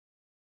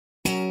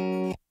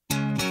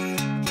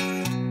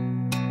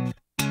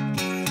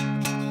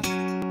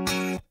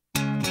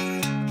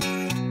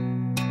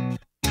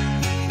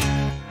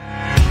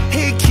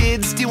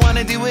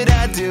what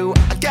I do.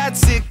 I got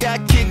sick,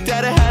 got kicked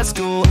out of high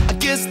school. I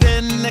guess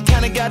then I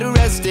kinda got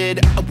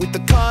arrested with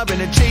a car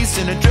and a chase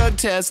and a drug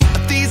test.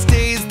 These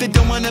days they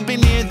don't wanna be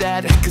near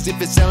that, cause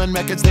if it's selling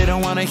records they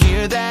don't wanna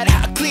hear that.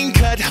 A clean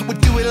cut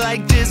would do it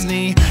like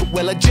Disney.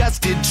 Well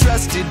adjusted,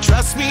 trusted,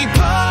 trust me.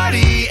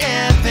 Party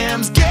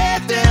anthems,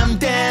 get them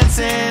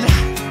dancing.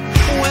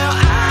 Well,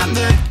 I'm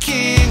the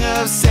king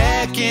of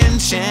second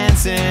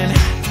chancing.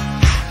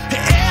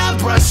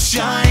 Airbrush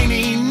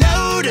shiny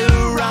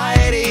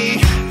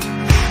notoriety.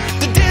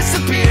 They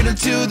disappeared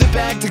into the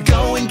back to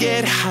go and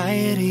get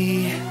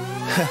Heidi.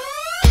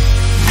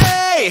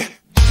 Hey,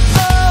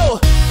 oh,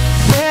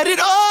 where did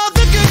all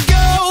the good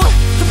go?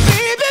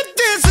 Baby,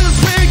 this is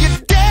where you're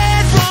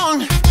dead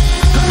wrong.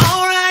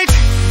 Alright,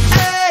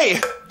 hey,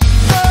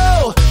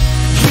 oh,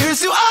 here's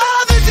to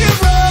all the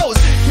zeros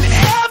and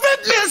every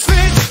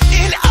misfit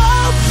in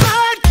all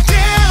my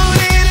down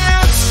and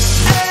out.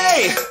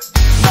 Hey,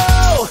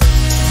 oh,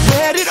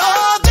 where did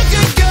all the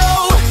good go?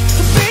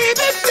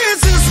 Baby, this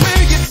is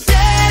where you're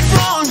dead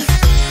wrong.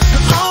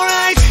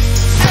 Alright,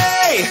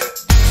 hey,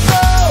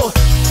 oh,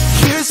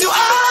 here's to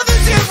all the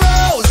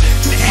zeros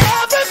and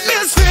every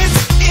misfit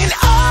in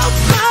all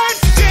my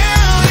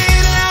down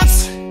and outs.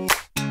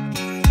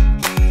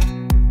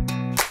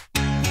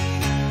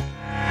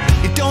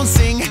 You don't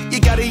sing, you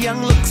got a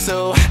young look,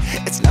 so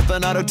it's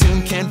nothing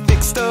auto-tune can't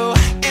fix though.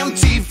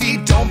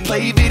 MTV don't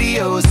play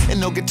videos, and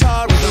no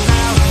guitar is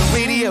around on the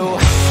radio.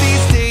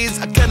 These days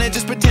I kinda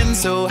just pretend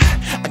so.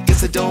 I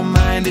guess I don't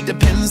mind, it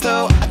depends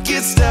though. I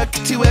get stuck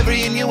to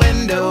every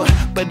innuendo,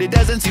 but it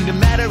doesn't seem to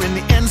matter in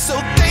the end. So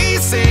they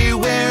say,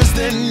 where's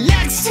the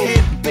next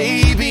hit,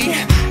 baby?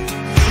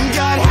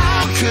 God,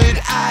 how could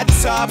I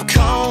top?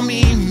 Call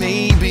me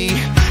maybe.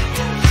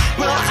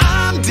 Well,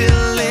 I'm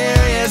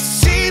delirious,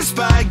 she's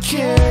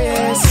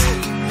vicarious.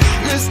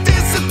 Let's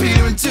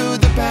disappear into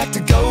the back to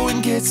go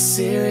and get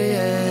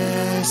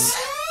serious.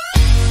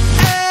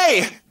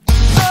 Hey,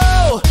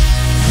 oh,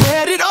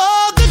 where did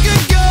all the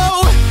good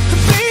go?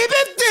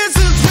 Baby, this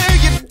is where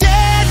you're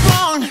dead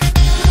wrong.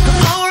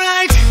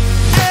 Alright,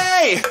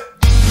 hey,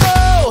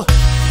 oh,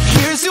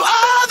 here's to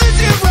all the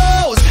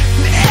zeros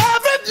and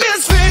every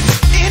misfit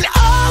in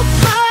all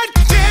my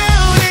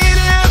down and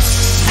out.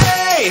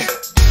 Hey,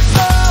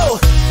 oh,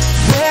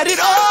 where did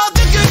all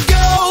the good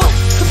go?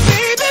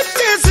 Baby,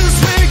 this is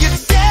where you're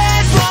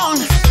dead wrong.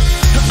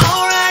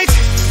 Alright,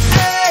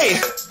 hey,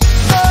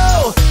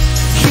 oh,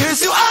 here's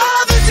to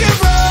all the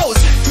zeros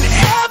and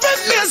every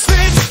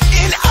misfit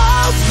in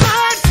all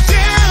my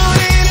down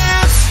and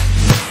out.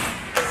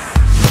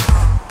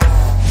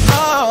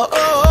 Oh,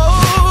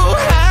 oh,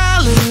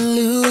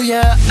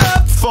 hallelujah,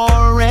 up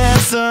for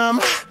ransom.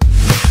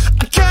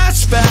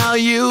 Cash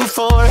value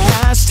for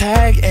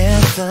hashtag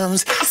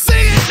anthems.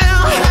 Sing it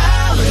now.